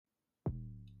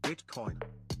Bitcoin.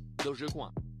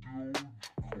 Dogecoin.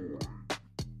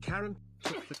 Karen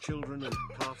took the children and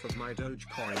half of my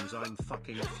Dogecoins. I'm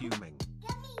fucking fuming.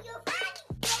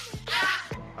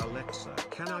 Alexa,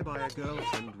 can I buy a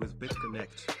girlfriend with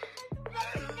BitConnect?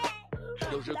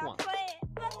 Dogecoin.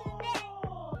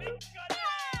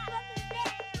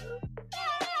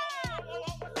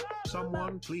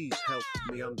 Someone please help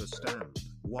me understand.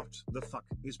 What the fuck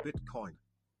is Bitcoin?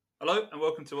 Hello and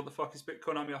welcome to What the Fuck is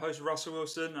Bitcoin. I'm your host Russell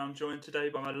Wilson and I'm joined today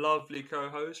by my lovely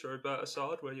co-host Roberto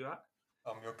Assad. Where are you at?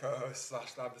 I'm your co-host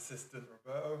 / lab assistant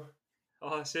Roberto.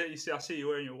 Oh, I see. I see you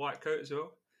wearing your white coat as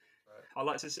well. Right. I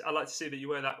like to see that you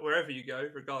wear that wherever you go,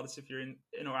 regardless if you're in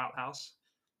or out house.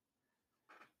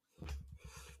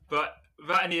 But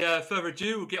without any further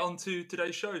ado, we'll get on to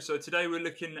today's show. So today we're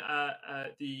looking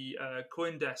at the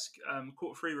Coindesk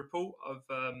quarter 3 report of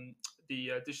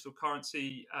the digital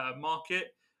currency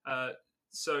market.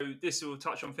 So this will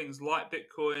touch on things like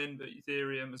Bitcoin, but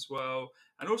Ethereum as well.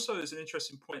 And also there's an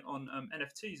interesting point on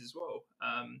NFTs as well,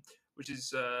 which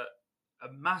is a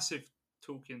massive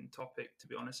talking topic, to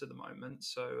be honest, at the moment.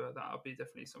 So that'll be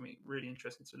definitely something really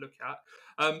interesting to look at.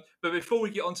 But before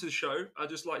we get onto the show, I'd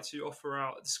just like to offer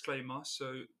out a disclaimer.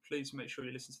 So please make sure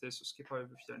you listen to this, or skip over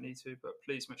if you don't need to, but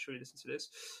please make sure you listen to this.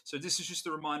 So this is just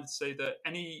a reminder to say that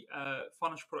any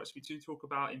financial products we do talk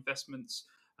about, investments,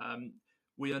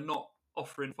 we are not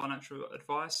offering financial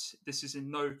advice. This is in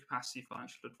no capacity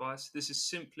financial advice. This is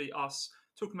simply us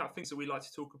talking about things that we like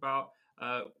to talk about,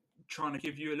 trying to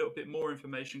give you a little bit more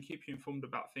information, keep you informed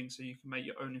about things so you can make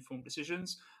your own informed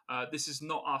decisions. This is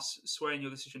not us swaying your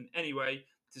decision anyway.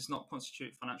 It does not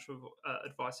constitute financial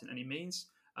advice in any means.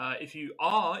 If you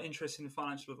are interested in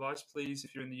financial advice, please,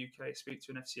 if you're in the UK, speak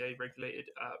to an FCA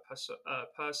regulated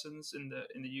persons in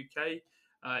the UK.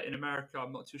 In America,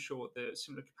 I'm not too sure what the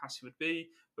similar capacity would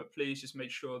be, but please just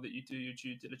make sure that you do your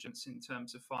due diligence in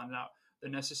terms of finding out the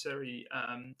necessary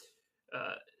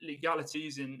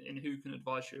legalities in who can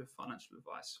advise you of financial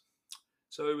advice.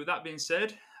 So with that being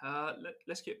said,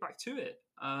 let's get back to it.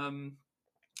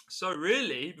 So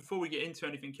really, before we get into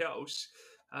anything else,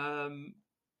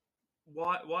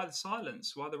 why the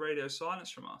silence? Why the radio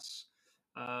silence from us?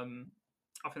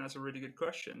 I think that's a really good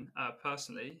question,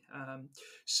 personally.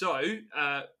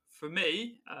 For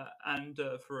me and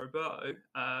for Roberto,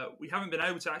 we haven't been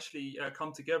able to actually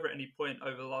come together at any point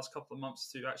over the last couple of months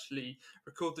to actually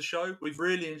record the show. We've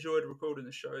really enjoyed recording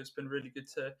the show. It's been really good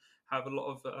to have a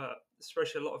lot of,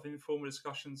 especially a lot of informal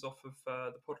discussions off of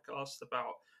the podcast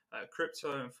about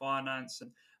crypto and finance.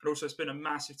 And also it's been a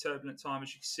massive turbulent time,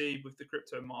 as you can see, with the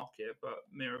crypto market. But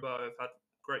me and Roberto have had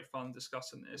great fun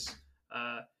discussing this.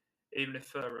 Even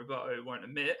if Roberto won't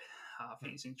admit, I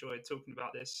think he's enjoyed talking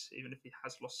about this, even if he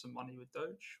has lost some money with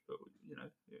Doge. But, you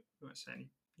know, we won't say any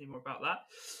more about that.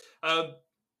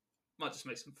 Might just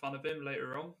make some fun of him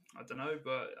later on. I don't know.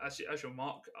 But as you'll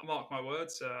mark my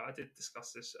words, I did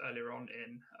discuss this earlier on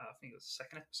in, I think it was the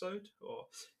second episode, or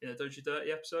in a Doge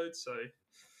Dirty episode. So,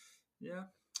 yeah.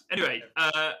 Anyway,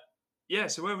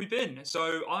 so where have we been?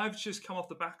 So I've just come off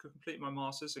the back of completing my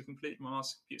master's. I completed my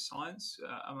master's in computer science,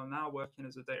 and I'm now working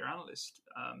as a data analyst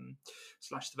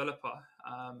 / developer.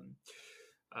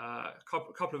 A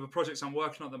couple of the projects I'm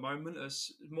working on at the moment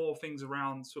is more things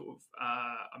around sort of,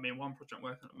 one project I'm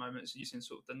working on at the moment is using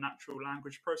sort of the natural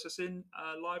language processing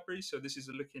library. So this is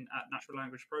looking at natural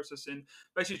language processing,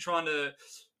 basically trying to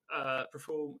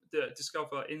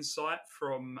discover insight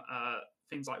from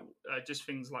things like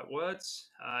words,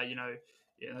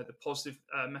 the positive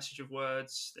message of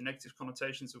words, the negative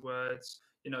connotations of words,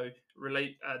 the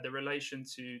relation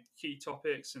to key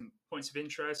topics and points of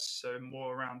interest, so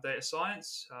more around data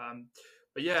science.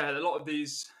 But yeah, a lot of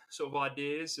these sort of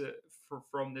ideas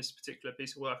from this particular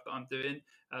piece of work that I'm doing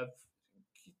have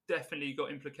definitely got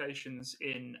implications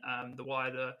in the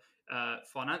wider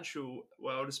financial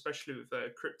world, especially with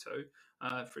crypto.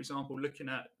 For example, looking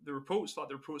at the reports, like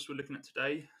the reports we're looking at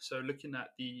today, so looking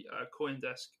at the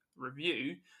Coindesk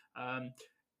review,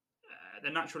 the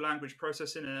natural language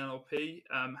processing and NLP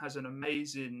has an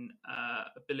amazing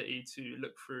ability to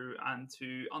look through and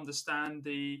to understand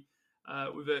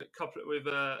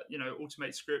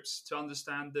automate scripts to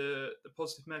understand the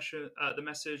positive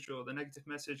message or the negative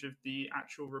message of the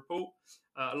actual report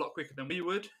a lot quicker than we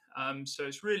would. So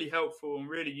it's really helpful and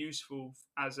really useful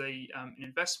as an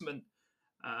investment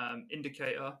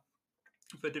indicator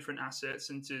for different assets,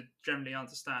 and to generally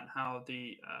understand how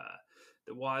the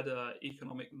wider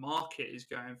economic market is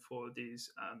going for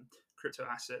these crypto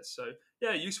assets. So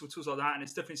yeah, useful tools like that, and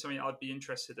it's definitely something I'd be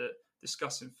interested at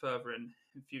discussing further in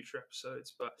future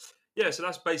episodes. But yeah, so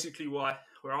that's basically where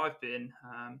I've been,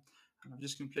 and I've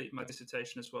just completed my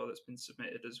dissertation as well that's been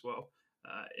submitted as well.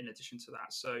 in addition to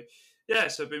that. So yeah,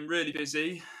 so I've been really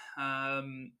busy.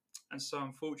 And so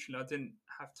unfortunately, I didn't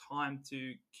have time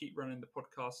to keep running the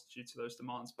podcast due to those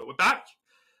demands. But we're back,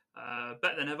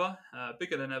 better than ever,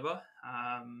 bigger than ever.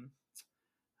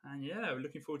 And yeah, we're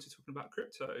looking forward to talking about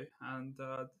crypto. And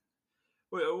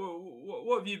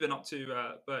what have you been up to,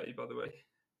 Bertie, by the way?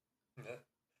 Yeah.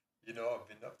 I've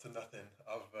been up to nothing.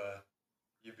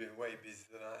 You've been way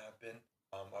busier than I have been.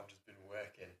 I've just been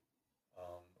working.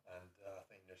 And I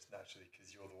think just naturally,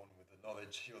 because you're the one with the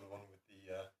knowledge, you're the one with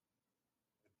the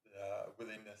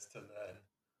willingness to learn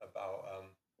about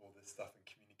all this stuff and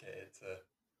communicate it to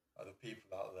other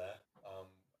people out there.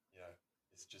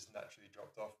 It's just naturally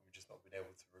dropped off, and we've just not been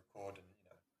able to record. And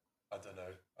I don't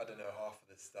know half of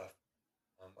this stuff.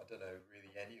 I don't know really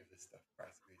any of this stuff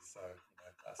practically. So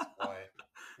that's why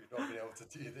we've not been able to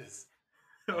do this.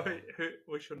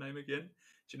 What's your name again?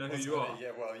 Do you know who you are?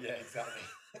 Yeah, well, yeah, exactly.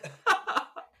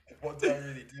 What do I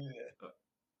really do here?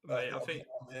 Mate, I think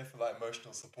I'm here for like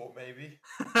emotional support, maybe.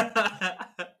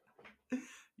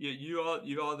 you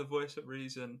are the voice of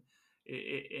reason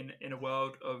in a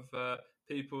world of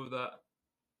people that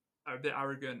are a bit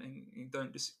arrogant and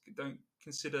don't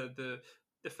consider the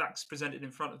facts presented in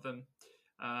front of them,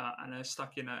 and are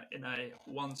stuck in a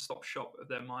one-stop shop of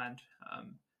their mind,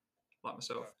 like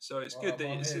myself. So it's good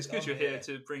you're here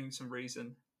to bring some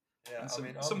reason. Yeah, and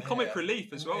some comic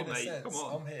relief as well, mate. Come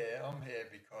on. I'm here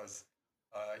because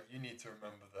you need to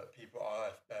remember that people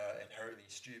are inherently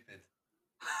stupid.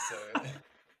 So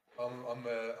I'm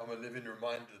a living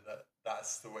reminder that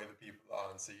that's the way that people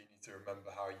are, and so you need to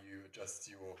remember how you adjust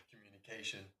your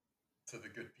communication to the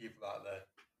good people out there,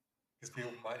 because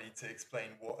people might need to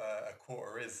explain what a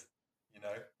quarter is,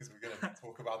 because we're going to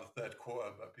talk about the third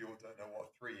quarter, but people don't know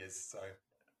what 3 is. So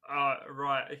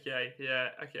right, okay, yeah,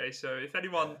 okay. So if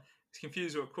anyone is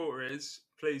confused what a quarter is,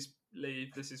 please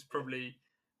leave. This is probably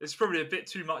a bit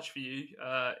too much for you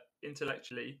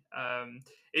intellectually.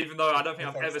 Even though I don't think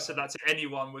I've ever said that to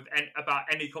anyone about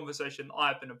any conversation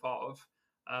I've been a part of.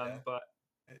 But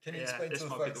can you explain to the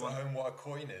folks at home what a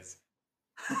coin is?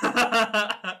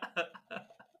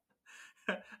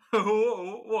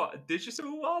 What, a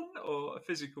digital one or a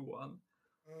physical one?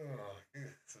 Oh,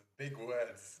 it's big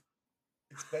words.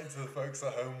 Explain to the folks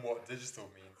at home what digital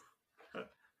means.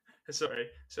 Sorry.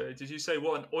 So did you say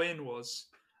what an oin was?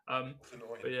 What's an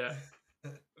oin?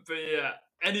 But yeah.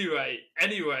 Anyway,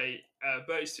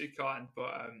 Bertie's too kind.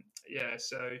 But yeah.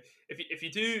 So if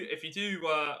you do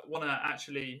want to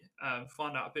actually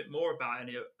find out a bit more about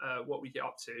any what we get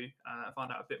up to,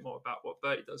 find out a bit more about what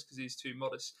Bertie does, because he's too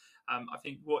modest. I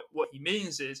think what he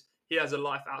means is he has a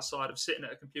life outside of sitting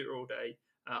at a computer all day,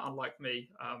 unlike me.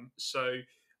 So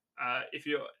if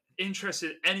you're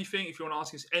interested in anything, if you want to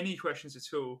ask us any questions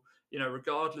at all,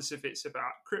 regardless if it's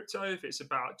about crypto, if it's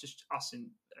about just us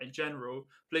in general,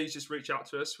 please just reach out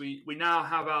to us. We now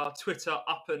have our Twitter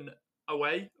up and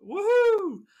away.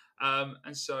 Woohoo!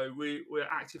 And so we're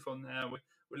active on there.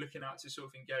 We're looking out to sort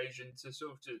of engage and to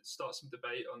start some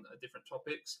debate on different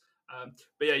topics.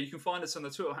 But yeah, you can find us on the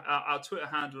Twitter. Our Twitter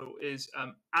handle is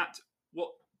at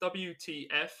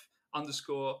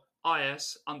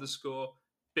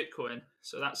WTF_IS_Bitcoin.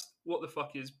 So that's what the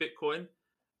fuck is Bitcoin.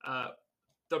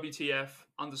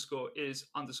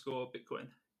 WTF_is_Bitcoin.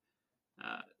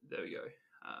 There we go.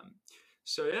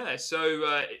 So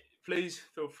please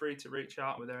feel free to reach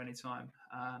out with there anytime.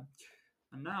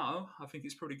 And now I think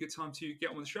it's probably a good time to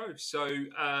get on the show. So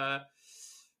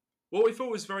what we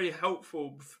thought was very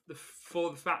helpful for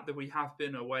the fact that we have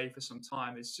been away for some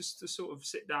time is just to sort of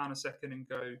sit down a second and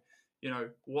go,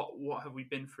 what have we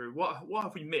been through? What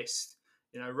have we missed?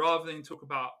 Rather than talk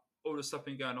about all the stuff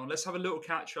been going on, let's have a little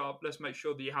catch up. Let's make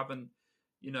sure that you haven't,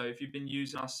 if you've been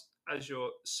using us as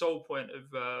your sole point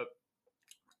of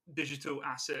digital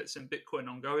assets and Bitcoin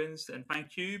ongoings, then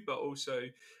thank you. But also,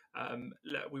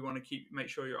 we want to make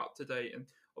sure you're up to date, and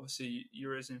obviously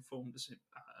you're as informed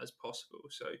as possible.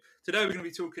 So today we're going to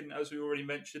be talking, as we already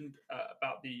mentioned,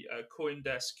 about the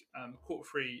Coindesk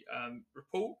quarter-free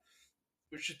report,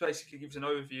 which just basically gives an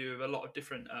overview of a lot of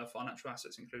different financial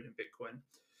assets, including Bitcoin.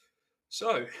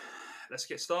 So let's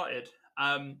get started.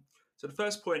 So the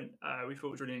first point we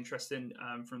thought was really interesting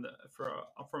from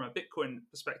a Bitcoin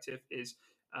perspective is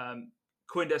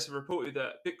Coindesk have reported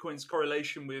that Bitcoin's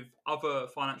correlation with other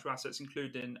financial assets,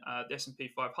 including the S&P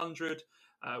 500,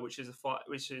 which is the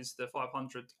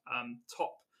 500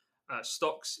 top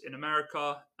stocks in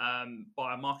America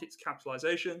by market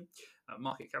capitalization.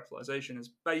 Market capitalization is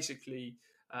basically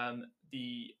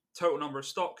the total number of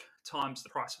stock times the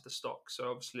price of the stock.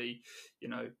 So obviously,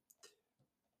 if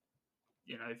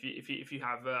you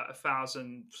have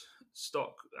 1,000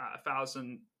 stock,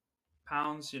 £1,000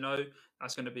 £1,000, you know,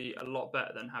 that's going to be a lot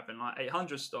better than having like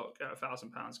 800 stock at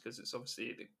 £1,000, because it's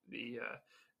obviously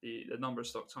the number of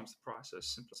stock times the price. As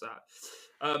simple as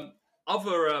that.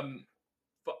 Other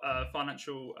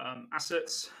financial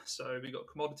assets. So we got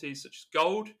commodities such as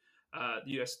gold,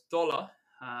 the US dollar,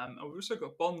 and we've also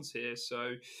got bonds here.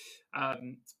 So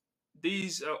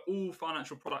these are all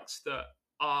financial products that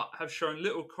have shown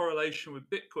little correlation with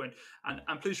Bitcoin.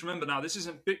 And please remember now, this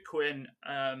isn't Bitcoin.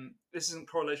 This isn't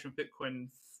correlation with Bitcoin,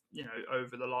 you know,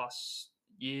 over the last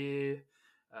year,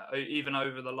 even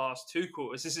over the last 2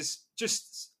 quarters. This is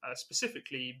just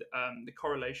specifically the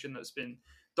correlation that's been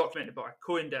documented by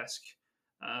Coindesk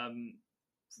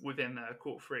within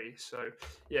quarter 3. So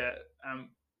yeah,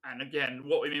 and again,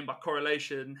 what we mean by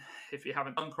correlation, if you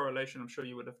haven't done correlation, I'm sure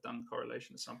you would have done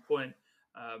correlation at some point.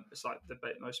 It's like the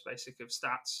most basic of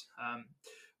stats,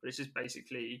 but it's just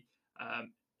basically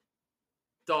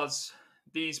does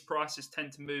these prices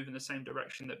tend to move in the same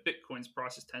direction that Bitcoin's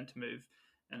prices tend to move,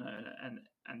 and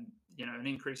you know, an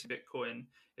increase in Bitcoin,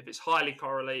 if it's highly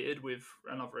correlated with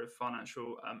another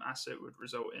financial asset, would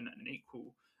result in an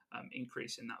equal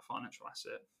increase in that financial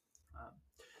asset.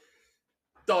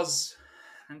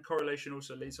 And correlation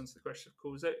also leads on to the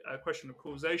question of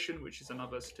causation, which is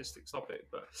another statistics topic.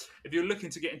 But if you're looking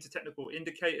to get into technical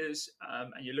indicators,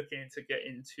 and you're looking to get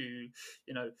into,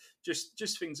 you know,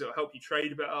 just things that will help you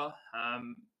trade better,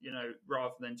 you know,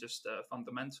 rather than just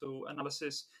fundamental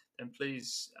analysis, then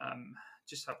please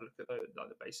just have a look at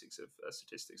the basics of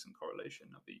statistics and correlation.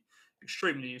 That'll be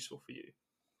extremely useful for you.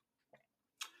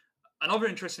 Another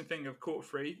interesting thing of quarter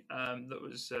 3 that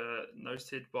was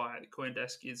noted by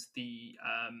Coindesk is the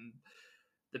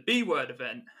B word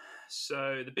event.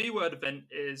 So the B word event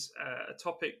is a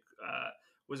topic,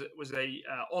 was a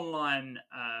online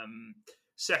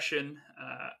session,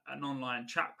 an online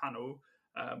chat panel,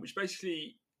 which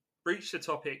basically breached the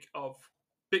topic of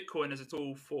Bitcoin as a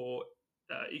tool for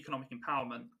economic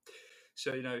empowerment.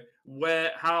 So, you know,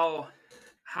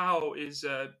 how is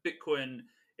Bitcoin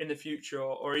in the future,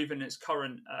 or even its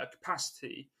current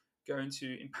capacity, going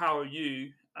to empower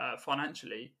you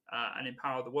financially and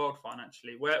empower the world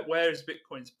financially? Where is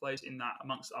Bitcoin's place in that,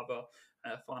 amongst other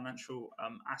financial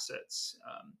assets?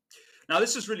 Now,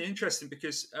 this is really interesting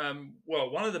because, well,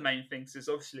 one of the main things is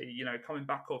obviously, you know, coming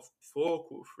back off for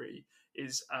quarter 3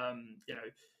 is, you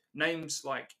know, names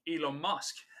like Elon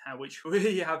Musk, which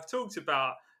we have talked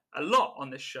about a lot on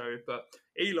this show. But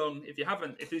Elon, if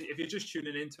you're just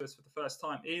tuning into us for the first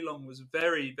time, Elon was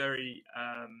very, very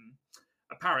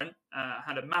apparent,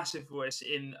 had a massive voice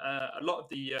in a lot of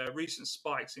the recent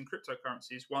spikes in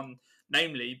cryptocurrencies, one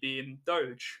namely being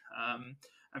Doge.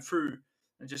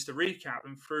 And just to recap,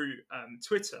 and through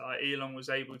Twitter, Elon was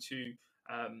able to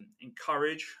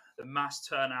encourage the mass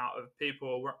turnout of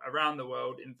people around the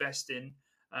world investing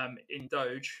in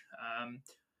Doge,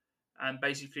 and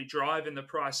basically driving the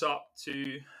price up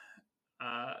to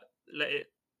let it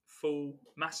fall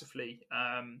massively,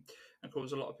 and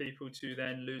cause a lot of people to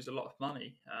then lose a lot of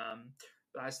money.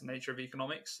 That is the nature of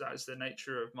economics. That is the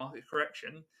nature of market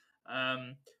correction.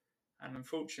 And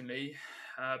unfortunately,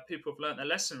 people have learned their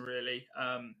lesson, really.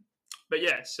 But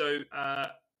yeah, so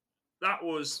that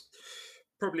was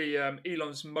probably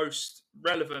Elon's most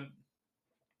relevant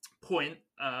point,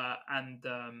 and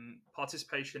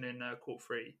participation in quarter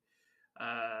 3.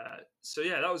 So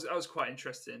yeah, that was quite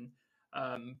interesting.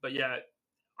 But yeah,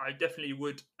 I definitely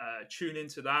would tune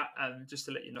into that. And just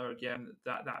to let you know again,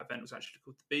 that event was actually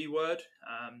called the B word,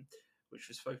 which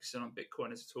was focusing on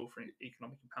Bitcoin as a tool for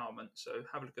economic empowerment. So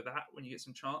have a look at that when you get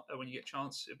a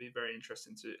chance. It'll be very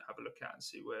interesting to have a look at and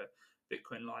see where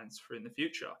Bitcoin lines for in the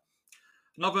future.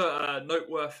 Another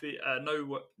noteworthy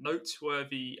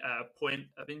point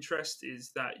of interest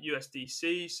is that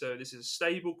USDC. So this is a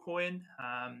stable coin,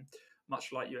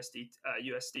 much like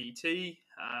USDT,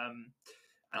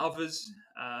 and others,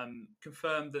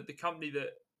 confirmed that the company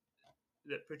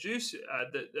that produced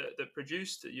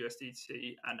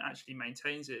USDT and actually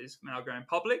maintains it is now going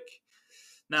public.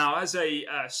 Now, as a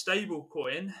stable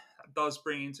coin, that does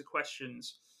bring into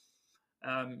questions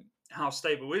how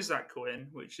stable is that coin,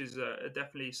 which is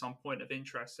definitely some point of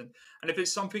interest. And if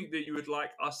it's something that you would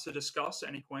like us to discuss at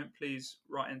any point, please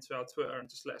write into our Twitter and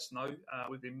just let us know.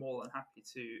 We'd be more than happy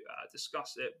to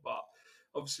discuss it. But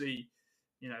obviously,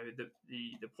 you know,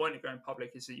 the point of going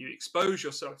public is that you expose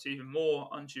yourself to even more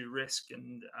undue risk.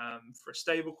 And for a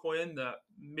stable coin that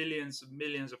millions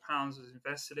of pounds is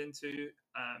invested into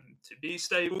to be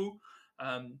stable,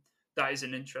 that is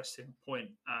an interesting point.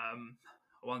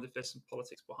 I wonder if there's some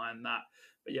politics behind that.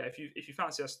 But yeah, if you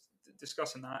fancy us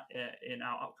discussing that in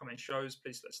our upcoming shows,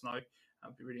 please let us know.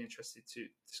 I'd be really interested to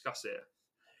discuss it.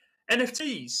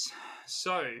 NFTs.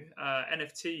 So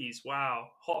NFTs, wow,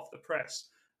 hot off the press,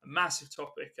 a massive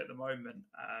topic at the moment.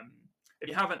 If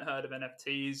you haven't heard of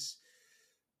NFTs,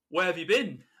 where have you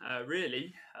been,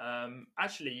 really?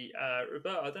 Actually,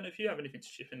 Roberto, I don't know if you have anything to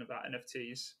chip in about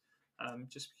NFTs,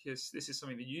 just because this is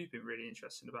something that you've been really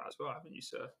interested about as well, haven't you,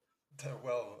 sir?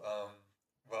 Well,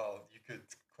 well, you could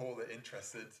call it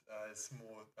interested. It's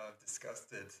more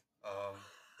disgusted.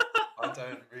 I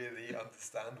don't really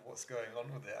understand what's going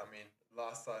on with it. I mean,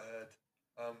 last I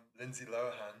heard, Lindsay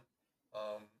Lohan,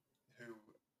 who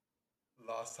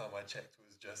last time I checked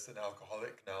was just an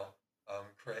alcoholic now,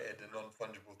 created a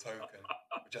non-fungible token,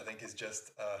 which I think is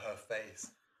just her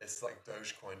face. It's like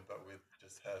Dogecoin, but with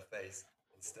just her face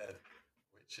instead,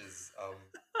 which is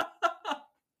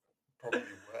probably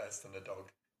worse than a dog.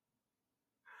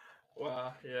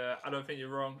 Wow, yeah, I don't think you're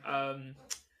wrong.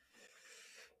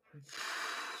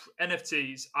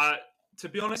 NFTs. To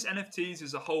be honest, NFTs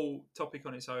is a whole topic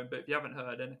on its own. But if you haven't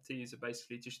heard, NFTs are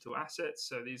basically digital assets.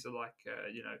 So these are like,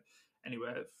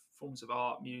 anywhere forms of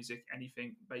art, music,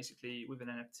 anything. Basically, with an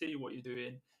NFT, what you're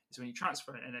doing is when you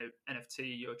transfer an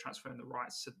NFT, you're transferring the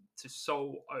rights to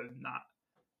sole own that.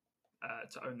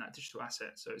 To own that digital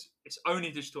asset, so it's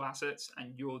only digital assets,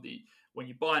 and when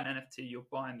you buy an NFT, you're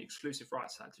buying the exclusive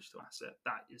rights to that digital asset.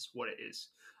 That is what it is.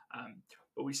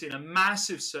 But we've seen a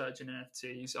massive surge in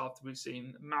NFTs after we've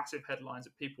seen massive headlines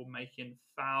of people making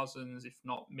thousands, if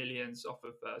not millions, off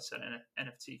of selling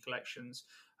NFT collections.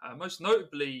 Most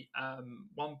notably,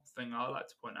 one thing I like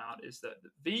to point out is that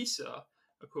Visa,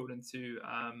 according to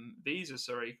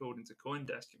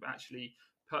Coindesk, have actually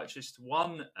purchased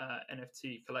one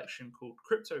NFT collection called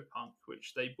CryptoPunk,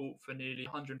 which they bought for nearly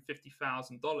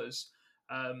 $150,000,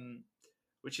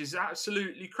 which is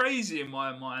absolutely crazy in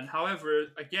my mind. However,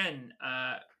 again,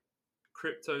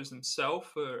 cryptos themselves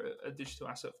are a digital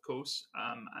asset, of course,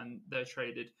 and they're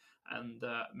traded, and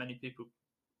many people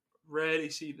rarely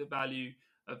see the value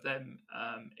of them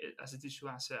as a digital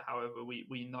asset. However,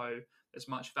 we know there's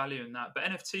much value in that. But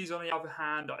NFTs, on the other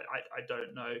hand, I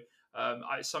don't know.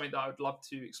 It's something that I would love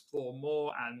to explore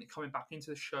more, and coming back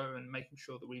into the show and making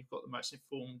sure that we've got the most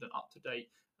informed and up-to-date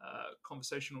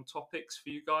conversational topics for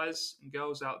you guys and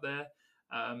girls out there.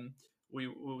 We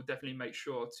will definitely make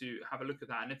sure to have a look at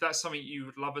that. And if that's something you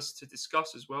would love us to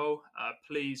discuss as well,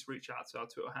 please reach out to our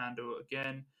Twitter handle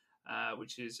again,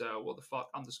 which is what the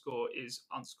fuck _is_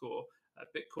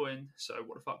 Bitcoin. So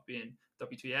what the fuck being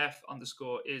WTF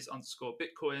 _is_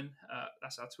 Bitcoin.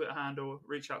 That's our Twitter handle.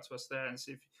 Reach out to us there and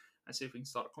see if we can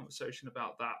start a conversation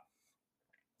about that.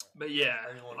 But yeah,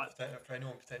 for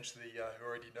anyone potentially who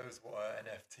already knows what an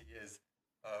NFT is,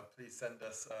 please send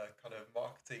us kind of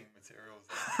marketing materials.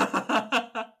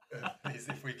 Please,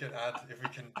 if we can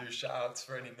do shout outs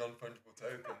for any non-fungible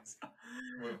tokens,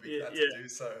 we'll be glad to do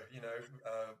so.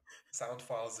 Sound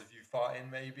files of you farting,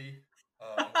 maybe.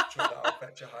 I'm sure that'll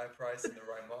fetch a higher price in the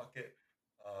right market.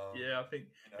 I think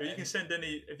if you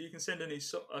can send any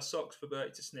socks for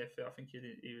Bertie to sniff, I think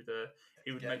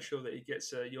he would make sure that he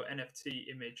gets your NFT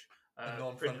image a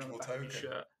non-fungible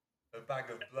token. A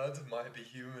bag of blood, might be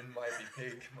human, might be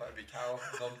pig, might be cow.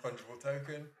 Non-fungible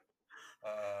token.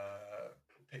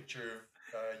 Picture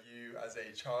of you as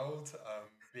a child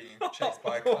being chased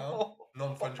by a clown.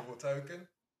 Non-fungible token.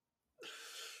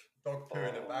 Dog poo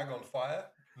in a bag on fire.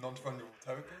 Non-fungible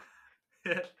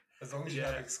token. As long as you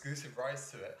have exclusive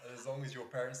rights to it, and as long as your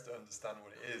parents don't understand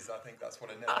what it is, I think that's what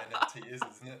an NFT is,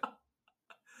 isn't it?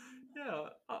 Yeah,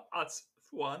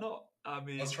 why not? I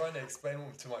mean, I was trying to explain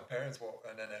to my parents what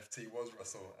an NFT was,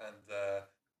 Russell,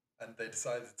 and they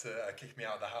decided to kick me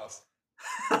out of the house.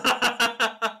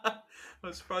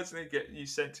 I'm surprised they get you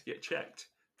sent to get checked,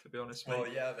 to be honest. Well,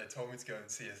 yeah, they told me to go and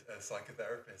see a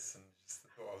psychotherapist, and just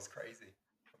thought I was crazy.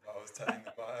 I was telling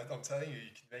them, I'm telling you,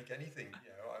 you can make anything.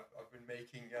 I've been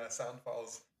making sound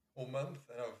files all month,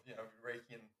 and I've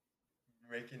been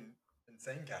making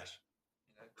insane cash.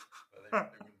 But they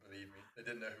wouldn't believe me. They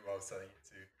didn't know who I was selling it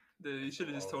to. You should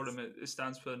have just told them it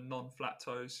stands for non-flat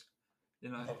toes.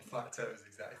 Non-flat toes,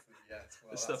 exactly. Yes.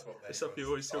 Well, the stuff you're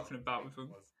always talking about with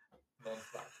them.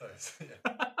 Non-flat toes.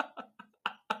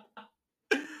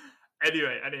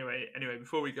 Anyway,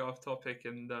 before we go off topic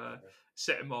and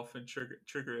set him off and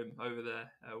trigger him over there,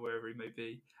 wherever he may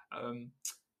be,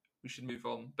 we should move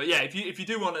on. But yeah, if you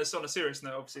do want us on a serious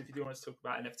note, obviously, if you do want us to talk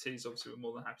about NFTs, obviously, we're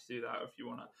more than happy to do that. Or if you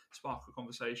want to spark a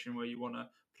conversation where you want to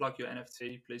plug your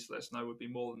NFT, please let us know. We'd be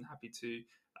more than happy to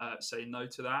say no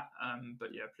to that.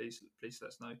 But yeah, please let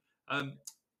us know.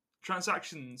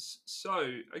 Transactions.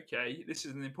 So, okay, this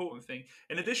is an important thing.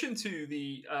 In addition to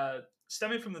the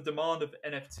stemming from the demand of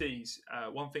NFTs,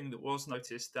 one thing that was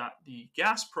noticed that the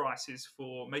gas prices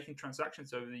for making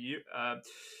transactions over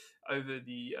over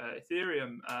the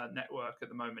Ethereum network at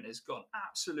the moment has gone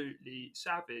absolutely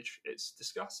savage. It's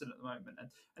disgusting at the moment,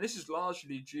 and this is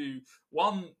largely due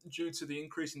to the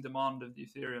increasing demand of the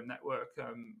Ethereum network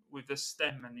with the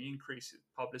stem and the increase in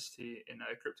publicity in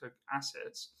crypto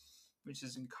assets, which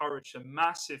has encouraged a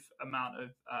massive amount of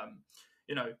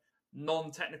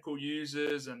non-technical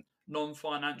users and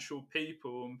non-financial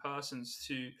people and persons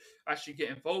to actually get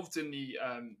involved in the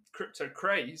crypto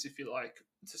craze, if you like,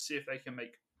 to see if they can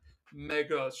make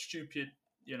mega stupid,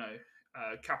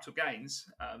 capital gains.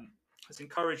 Has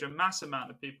encouraged a mass amount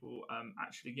of people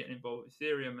actually getting involved with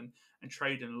Ethereum and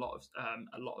trading a lot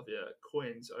of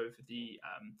coins over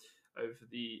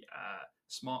the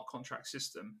smart contract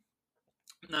system.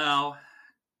 Now,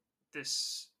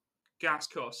 this gas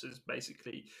cost is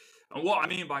basically, and what I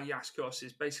mean by gas cost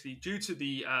is basically due to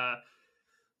the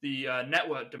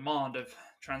network demand of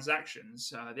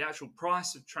transactions, the actual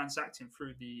price of transacting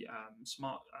through the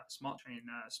smart chain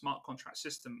smart contract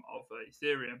system of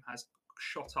Ethereum has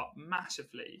shot up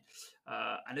massively,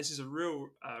 and this is a real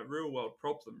world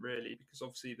problem, really, because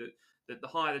obviously the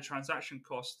higher the transaction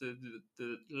cost,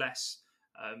 the less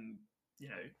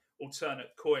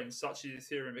alternate coins such as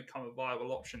Ethereum become a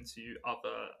viable option to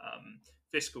other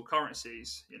fiscal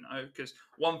currencies. Because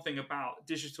one thing about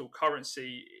digital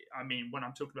currency, I mean, when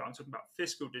I'm talking about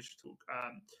fiscal digital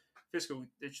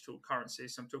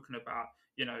currencies. I'm talking about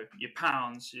your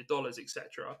pounds, your dollars,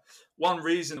 etc. One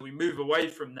reason that we move away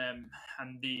from them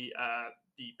and the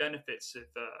benefits of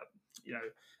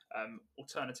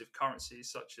alternative currencies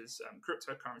such as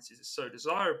cryptocurrencies is so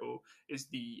desirable is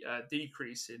the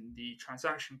decrease in the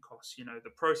transaction costs, the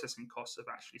processing costs of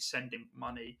actually sending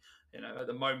money. At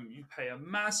the moment you pay a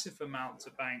massive amount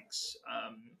to banks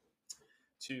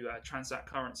to transact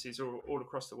currencies all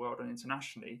across the world and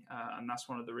internationally, and that's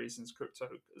one of the reasons crypto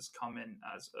has come in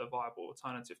as a viable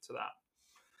alternative to that.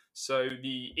 So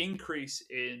the increase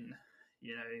in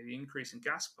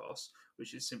gas costs,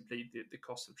 which is simply the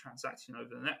cost of transacting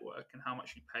over the network and how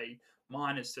much you pay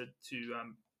miners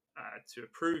to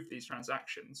approve these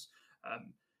transactions,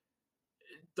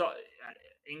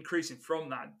 increasing from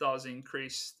that does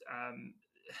increase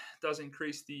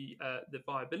the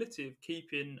viability of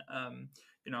keeping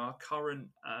our current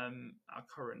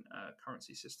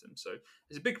currency system. So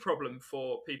it's a big problem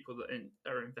for people that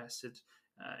are invested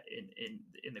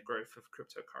in the growth of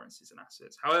cryptocurrencies and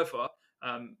assets. However,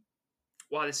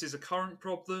 while this is a current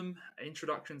problem,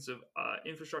 introductions of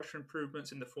infrastructure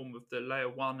improvements in the form of the layer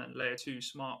 1 and layer 2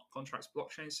 smart contracts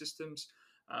blockchain systems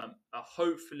are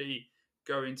hopefully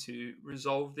going to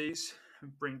resolve these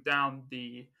and bring down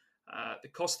the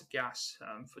cost of gas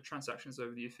for transactions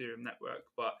over the Ethereum network.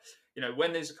 But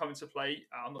when these are coming to play,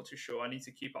 I'm not too sure. I need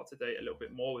to keep up to date a little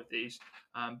bit more with these.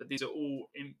 But these are all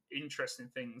interesting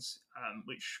things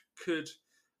which could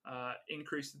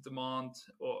increase the demand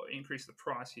or increase the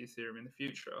price of Ethereum in the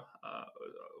future.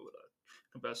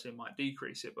 Conversely, it might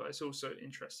decrease it, but it's also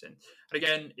interesting. And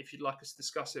again, if you'd like us to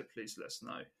discuss it, please let us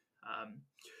know.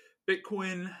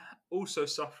 Bitcoin also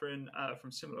suffering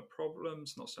from similar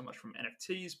problems, not so much from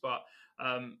NFTs, but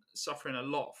suffering a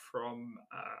lot from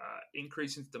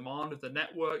increasing demand of the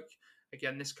network.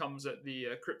 Again, this comes at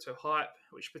the crypto hype,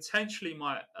 which potentially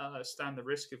might stand the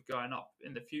risk of going up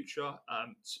in the future,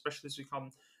 especially as we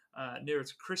come nearer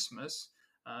to Christmas.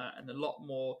 And a lot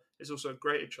more, there's also a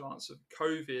greater chance of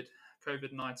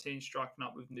COVID-19 striking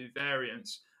up with new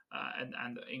variants.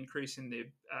 And increasing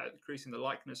the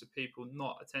likeliness of people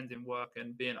not attending work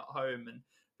and being at home and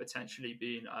potentially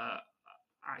being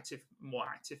more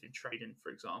active in trading, for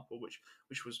example,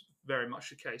 which was very much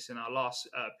the case in our last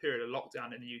period of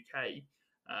lockdown in the UK,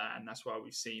 and that's why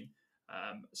we've seen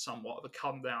somewhat of a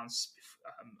come down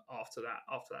after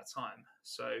that time.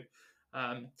 So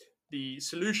the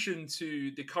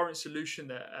current solution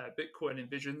that Bitcoin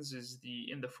envisions is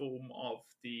in the form of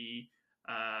the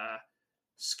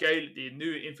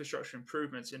new infrastructure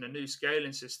improvements in a new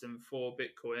scaling system for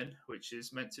Bitcoin, which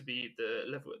is meant to be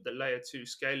the layer 2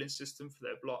 scaling system for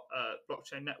their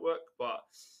blockchain network. But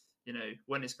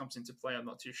when this comes into play, I'm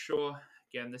not too sure.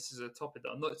 Again, this is a topic that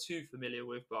I'm not too familiar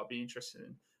with, but I'll be interested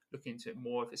in looking into it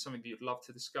more if it's something that you'd love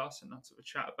to discuss and not to have a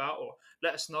chat about, or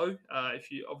let us know if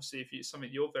it's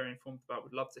something you're very informed about.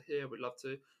 We'd love to hear. We'd love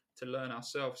to learn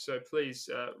ourselves. So please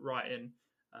write in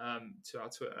to our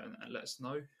Twitter and let us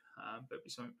know. That'd be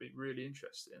something to be really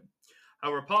interested in.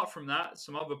 However, apart from that,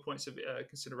 some other points of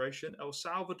consideration: El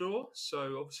Salvador.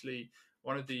 So obviously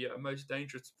one of the most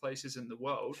dangerous places in the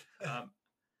world.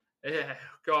 Yeah,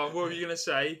 go on. What were you going to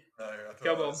say? No, I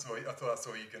thought that's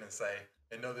what you were going to say.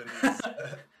 In other news,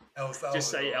 El Salvador.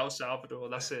 Just say El Salvador.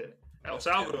 That's it. El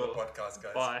Salvador. Podcast,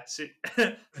 guys. Bye. See.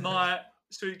 Night.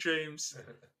 Sweet dreams.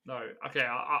 No, okay.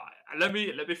 Let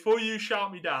me before you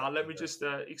shout me down. Let me just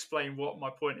explain what my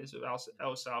point is with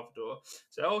El Salvador.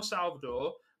 So El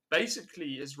Salvador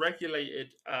basically is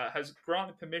regulated, has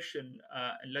granted permission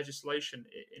and legislation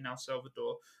in El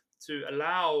Salvador to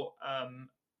allow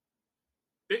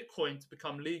Bitcoin to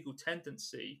become legal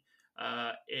tendency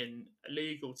in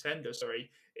legal tender. Sorry,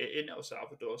 in El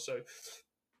Salvador. So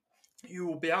you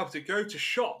will be able to go to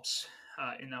shops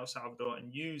in El Salvador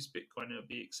and use Bitcoin, and it'll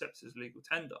be accepted as legal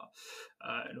tender,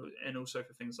 and also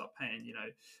for things like paying,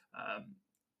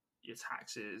 your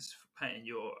taxes, for paying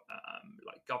your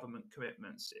like government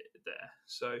commitments there.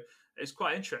 So it's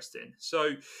quite interesting.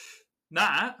 So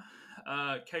that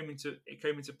came into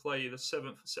play the 7th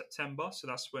of September. So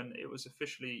that's when it was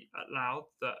officially allowed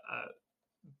that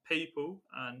people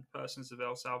and persons of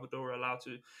El Salvador are allowed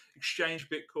to exchange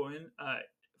Bitcoin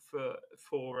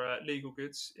for legal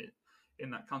goods in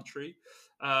that country.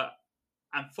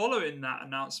 And following that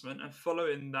announcement, and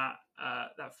following that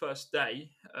that first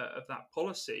day of that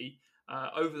policy,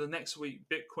 over the next week,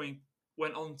 Bitcoin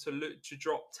went on to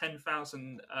drop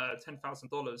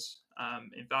 $10,000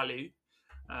 in value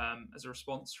as a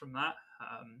response from that,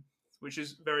 which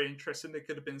is very interesting. There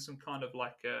could have been some kind of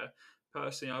like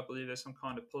personally, I believe there's some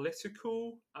kind of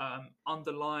political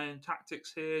underlying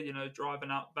tactics here,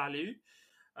 driving out value.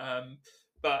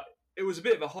 But it was a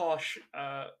bit of a harsh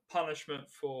punishment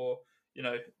for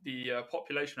the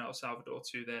population of El Salvador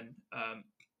to then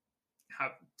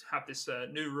have this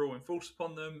new rule enforced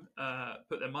upon them,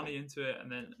 put their money into it, and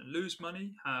then lose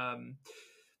money.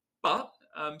 But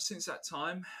since that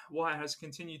time, why it has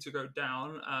continued to go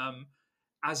down.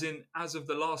 As of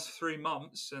the last 3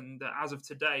 months, and as of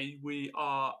today, we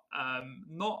are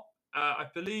not. I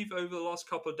believe over the last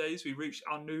couple of days, we reached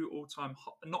our new all-time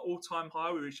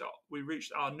high. We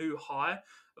reached our new high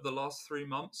of the last 3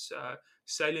 months,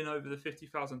 sailing over the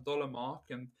 $50,000 mark,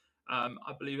 and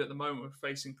I believe at the moment we're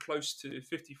facing close to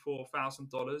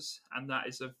 $54,000, and that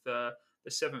is of the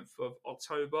 7th of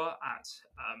October at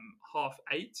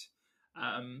 8:30.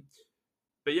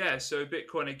 But yeah, so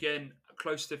Bitcoin again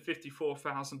close to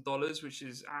 $54,000, which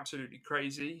is absolutely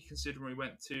crazy considering we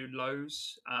went to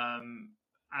lows.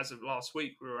 As of last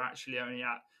week, we were actually only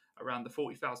at around the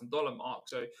 $40,000 mark.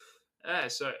 So, yeah,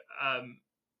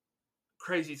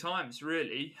 crazy times,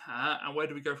 really. And where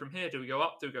do we go from here? Do we go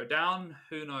up? Do we go down?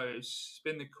 Who knows?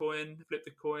 Spin the coin, flip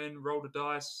the coin, roll the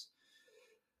dice.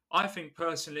 I think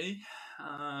personally,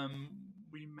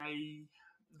 we may,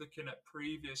 looking at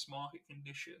previous market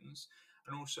conditions,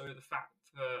 and also the fact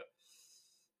that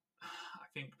I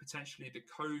think potentially the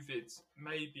COVID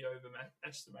may be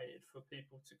overestimated for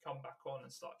people to come back on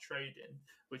and start trading,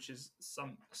 which is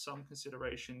some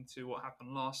consideration to what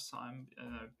happened last time.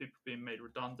 People being made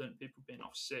redundant, people being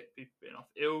off sick, people being off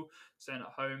ill, staying at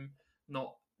home,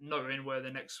 not knowing where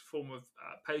the next form of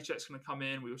paycheck's going to come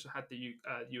in. We also had the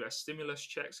US stimulus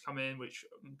checks come in, which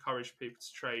encouraged people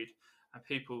to trade, and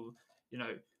people,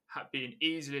 being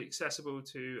easily accessible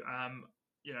to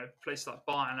places like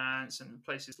Binance and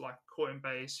places like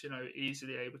Coinbase,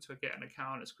 easily able to get an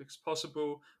account as quick as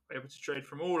possible, we're able to trade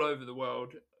from all over the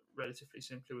world relatively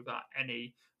simply without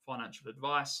any financial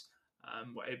advice.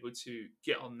 We're able to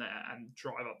get on there and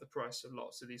drive up the price of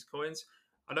lots of these coins.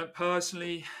 I don't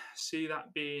personally see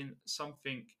that being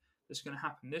something that's going to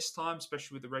happen this time,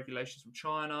 especially with the regulations from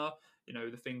China,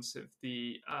 the things of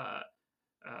the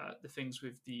things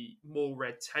with the more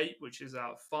red tape, which is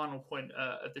our final point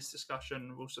of this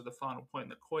discussion, also the final point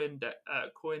that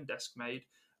Coindesk made,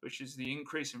 which is the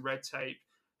increase in red tape.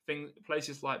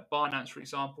 Places like Binance, for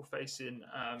example, facing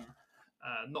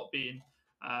not being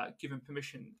given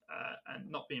permission and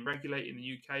not being regulated in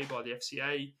the UK by the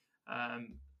FCA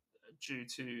due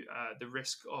to the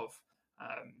risk of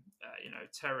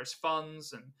terrorist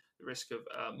funds and the risk of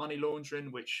money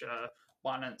laundering, which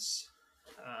Binance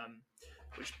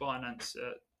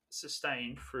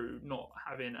sustained through not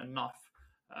having enough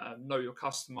know your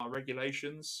customer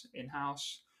regulations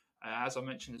in-house. As I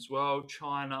mentioned as well,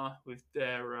 China with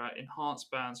their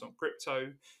enhanced bans on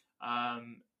crypto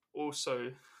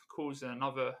also causing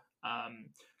another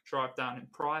drive down in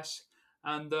price.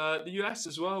 And the US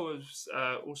as well has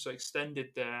also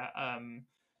extended their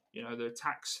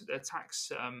tax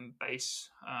base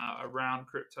around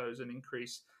cryptos and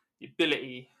increased the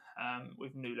ability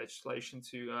with new legislation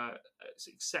to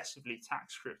excessively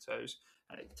tax cryptos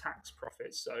and tax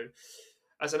profits. So,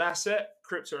 as an asset,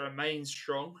 crypto remains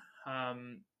strong,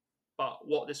 but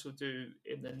what this will do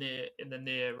in the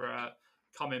near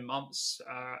coming months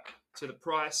to the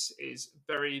price is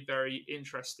very, very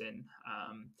interesting.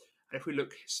 And if we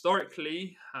look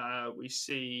historically, we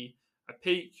see a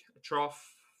peak, a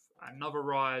trough, another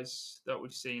rise that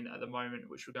we've seen at the moment,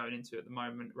 which we're going into at the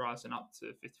moment, rising up to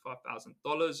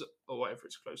 $55,000 or whatever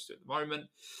it's close to at the moment.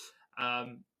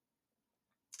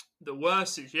 The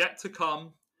worst is yet to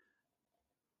come,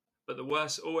 but the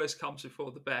worst always comes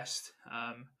before the best.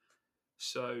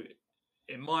 So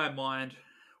in my mind,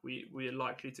 we are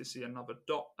likely to see another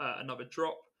drop,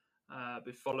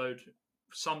 be followed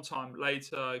sometime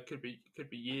later. It could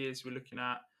be years we're looking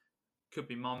at, could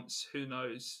be months, who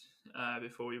knows,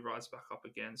 before we rise back up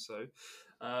again. So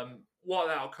what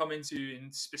that'll come into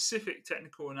in specific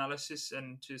technical analysis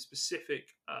and to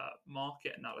specific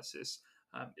market analysis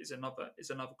is another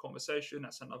conversation.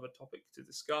 That's another topic to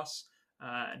discuss.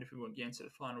 And if we want to get into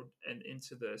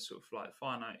the sort of like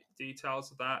finite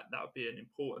details of that, that would be an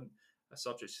important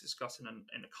subject to discuss in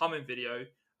a coming video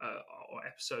or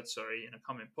episode, in a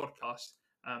coming podcast.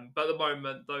 But at the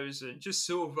moment, those are just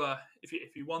sort of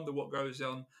if you wonder what goes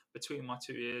on between my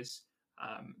two ears,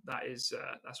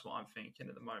 that's what I'm thinking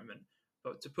at the moment.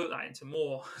 But to put that into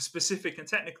more specific and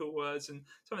technical words and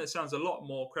something that sounds a lot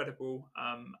more credible,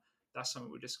 that's something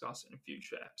we'll discuss in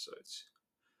future episodes.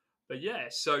 But yeah,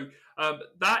 so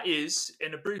that is,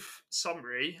 in a brief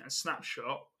summary and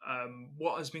snapshot,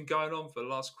 what has been going on for the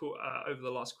last over the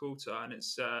last quarter. And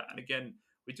it's and again,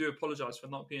 we do apologise for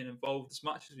not being involved as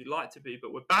much as we'd like to be,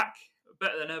 but we're back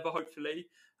better than ever, hopefully.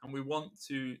 And we want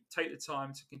to take the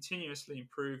time to continuously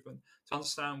improve and to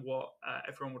understand what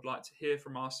everyone would like to hear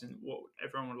from us and what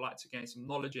everyone would like to gain some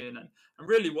knowledge in, and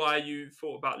really why you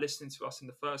thought about listening to us in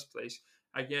the first place.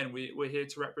 Again, we're here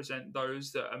to represent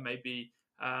those that are maybe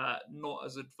not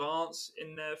as advanced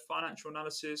in their financial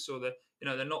analysis, or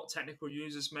they're not technical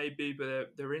users maybe,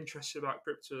 but they're interested about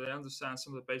crypto. They understand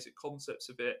some of the basic concepts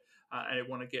of it, and they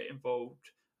want to get involved.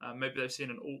 Maybe they've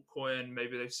seen an altcoin,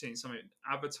 maybe they've seen something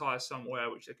advertised somewhere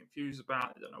which they're confused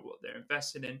about. They don't know what they're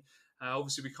investing in.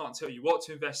 Obviously, we can't tell you what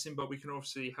to invest in, but we can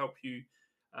obviously help you,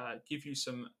 give you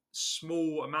some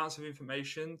small amounts of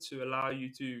information to allow you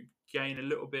to gain a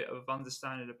little bit of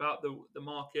understanding about the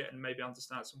market and maybe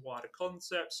understand some wider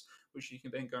concepts, which you can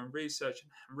then go and research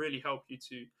and really help you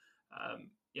to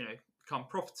become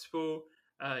profitable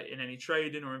in any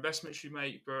trading or investments you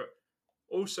make. But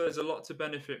also, there's a lot to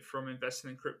benefit from investing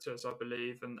in cryptos, I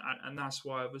believe, and that's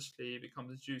why obviously it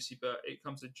becomes juicy. But it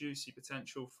comes a juicy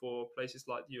potential for places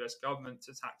like the US government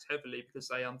to tax heavily, because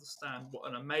they understand what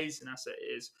an amazing asset it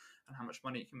is and how much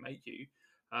money it can make you.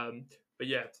 But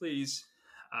yeah, please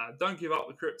don't give up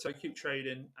with crypto. Keep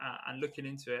trading and looking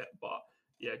into it. But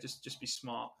yeah, just be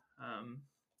smart. And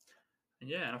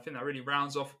I think that really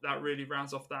rounds off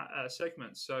that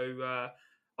segment. So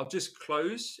I'll just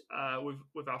close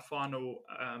with our final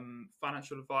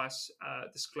financial advice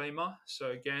disclaimer.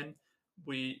 So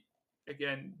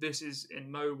this is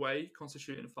in no way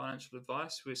constituting financial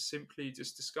advice. We're simply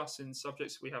just discussing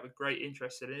subjects we have a great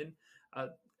interest in,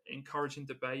 encouraging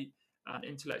debate and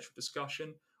intellectual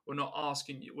discussion. We're not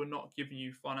giving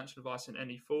you financial advice in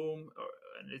any form,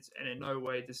 and in no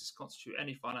way does this constitute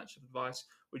any financial advice.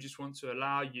 We just want to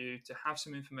allow you to have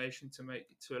some information to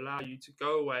allow you to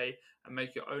go away and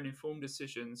make your own informed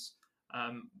decisions,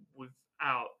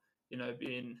 without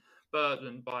being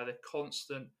burdened by the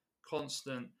constant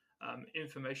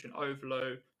information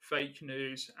overload, fake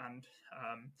news, and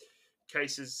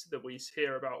cases that we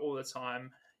hear about all the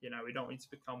time. We don't want you to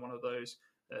become one of those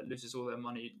that loses all their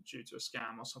money due to a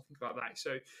scam or something like that.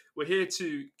 So we're here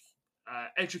to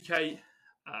educate,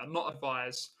 not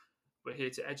advise. We're here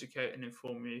to educate and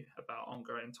inform you about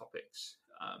ongoing topics.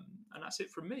 And that's it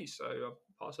from me. So I'll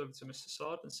pass over to Mr.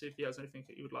 Sard and see if he has anything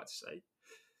that he would like to say.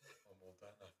 I'm all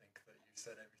done. I think that you've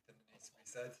said everything that needs to be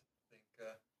said. I think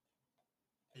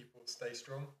people stay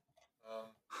strong.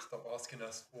 Stop asking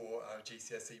us for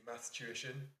GCSE maths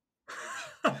tuition.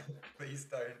 Please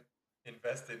don't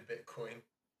invest in Bitcoin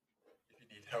if you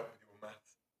need help with your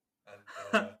maths. And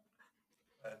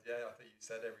yeah, I think you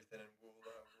said everything, and I'm sure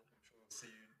we'll see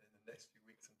you in the next few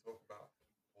weeks and talk about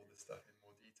all this stuff in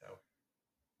more detail.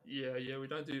 Yeah, we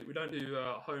don't do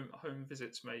home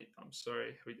visits, mate. I'm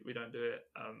sorry, we don't do it.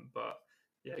 But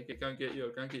yeah, go and get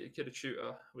your kid a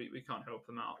tutor. We can't help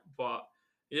them out. But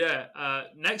yeah,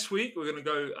 next week we're going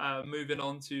to go moving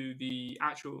on to the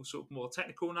actual sort of more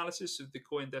technical analysis of the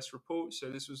Coindesk report.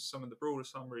 So this was some of the broader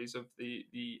summaries of the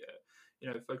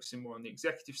focusing more on the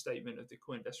executive statement of the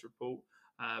Coindesk report.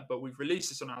 But we've released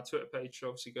this on our Twitter page, so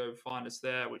obviously go find us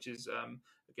there, which is,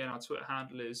 again, our Twitter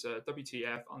handle is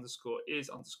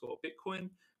WTF_is_Bitcoin.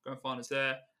 Go and find us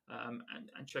there and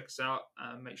check us out.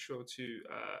 Make sure to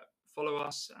follow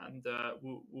us, and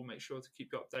we'll make sure to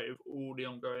keep you updated with all the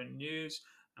ongoing news,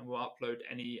 and we'll upload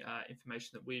any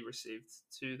information that we received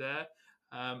to there.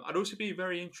 I'd also be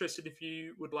very interested if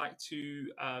you would like to,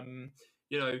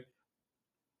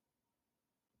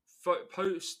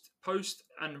 post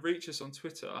and reach us on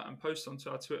Twitter and post onto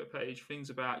our Twitter page things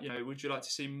about, would you like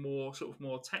to see more sort of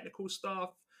more technical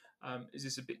stuff? Is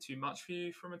this a bit too much for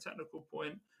you from a technical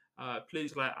point?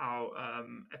 Please let our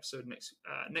episode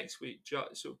next week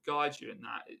sort of guide you in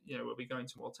that. We'll be going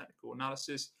to more technical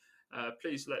analysis.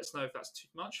 Please let us know if that's too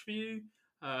much for you.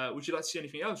 Would you like to see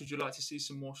anything else? Would you like to see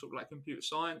some more sort of like computer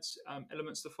science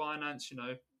elements to finance?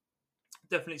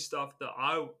 Definitely stuff that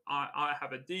I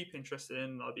have a deep interest in,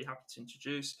 and I'll be happy to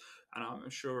introduce, and I'm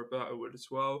sure Roberto would as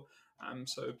well.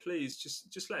 So please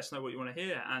just let us know what you want to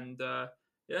hear, and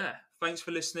thanks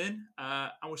for listening,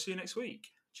 and we'll see you next week.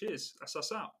 Cheers. That's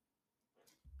us out.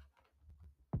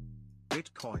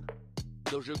 Bitcoin.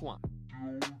 Dogecoin.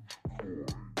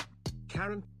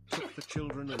 Karen took the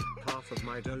children and half of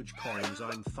my Dogecoins.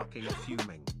 I'm fucking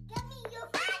fuming.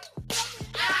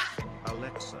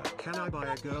 Alexa, can I buy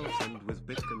a girlfriend with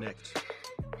BitConnect?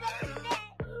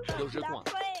 Dogecoin.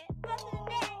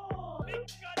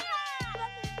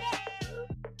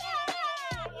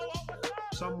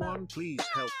 Someone please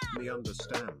help me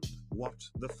understand. What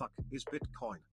the fuck is Bitcoin?